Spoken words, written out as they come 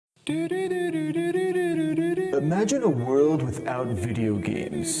Imagine a world without video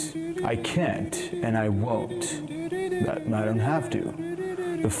games. I can't, and I won't. But I don't have to.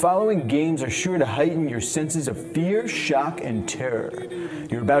 The following games are sure to heighten your senses of fear, shock, and terror.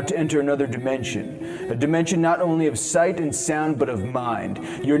 You're about to enter another dimension. A dimension not only of sight and sound, but of mind.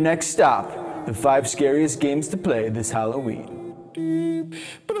 Your next stop, the 5 scariest games to play this Halloween.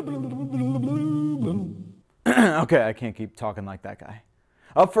 Okay, I can't keep talking like that guy.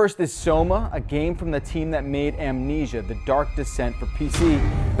 Up first is Soma, a game from the team that made Amnesia: The Dark Descent for PC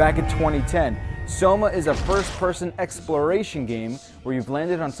back in 2010. Soma is a first-person exploration game where you've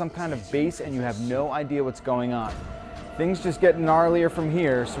landed on some kind of base and you have no idea what's going on. Things just get gnarlier from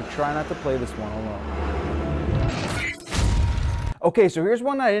here, so try not to play this one alone. Okay, so here's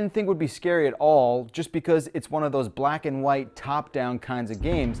one I didn't think would be scary at all, just because it's one of those black and white top-down kinds of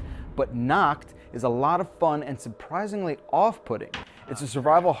games, but Knocked is a lot of fun and surprisingly off-putting. It's a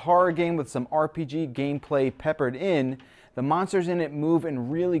survival horror game with some RPG gameplay peppered in. The monsters in it move in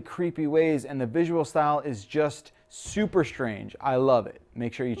really creepy ways, and the visual style is just super strange. I love it.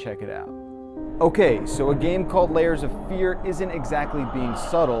 Make sure you check it out. Okay, so a game called Layers of Fear isn't exactly being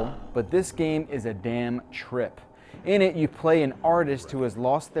subtle, but this game is a damn trip. In it, you play an artist who has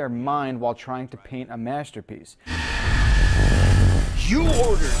lost their mind while trying to paint a masterpiece. You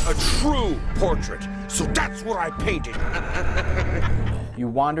ordered a true portrait, so that's what I painted. You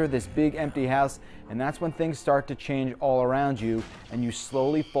wander this big empty house, and that's when things start to change all around you, and you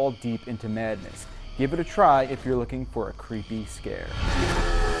slowly fall deep into madness. Give it a try if you're looking for a creepy scare.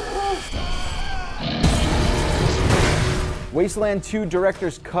 Wasteland 2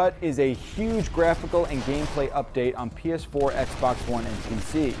 Director's Cut is a huge graphical and gameplay update on PS4, Xbox One, and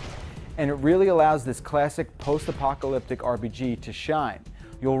PC. And it really allows this classic post-apocalyptic RPG to shine.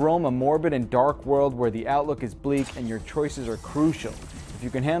 You'll roam a morbid and dark world where the outlook is bleak and your choices are crucial. If you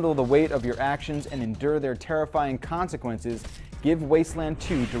can handle the weight of your actions and endure their terrifying consequences, give Wasteland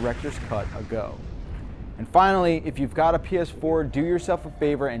 2 Director's Cut a go. And finally, if you've got a PS4, do yourself a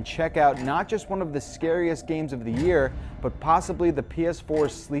favor and check out not just one of the scariest games of the year, but possibly the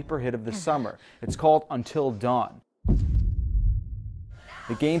PS4's sleeper hit of the summer. It's called Until Dawn.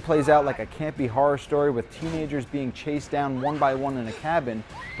 The game plays out like a campy horror story with teenagers being chased down one by one in a cabin,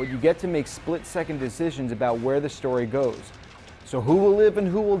 but you get to make split-second decisions about where the story goes. So who will live and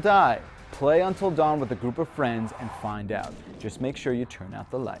who will die? Play Until Dawn with a group of friends and find out. Just make sure you turn out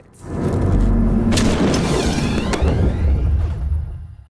the lights.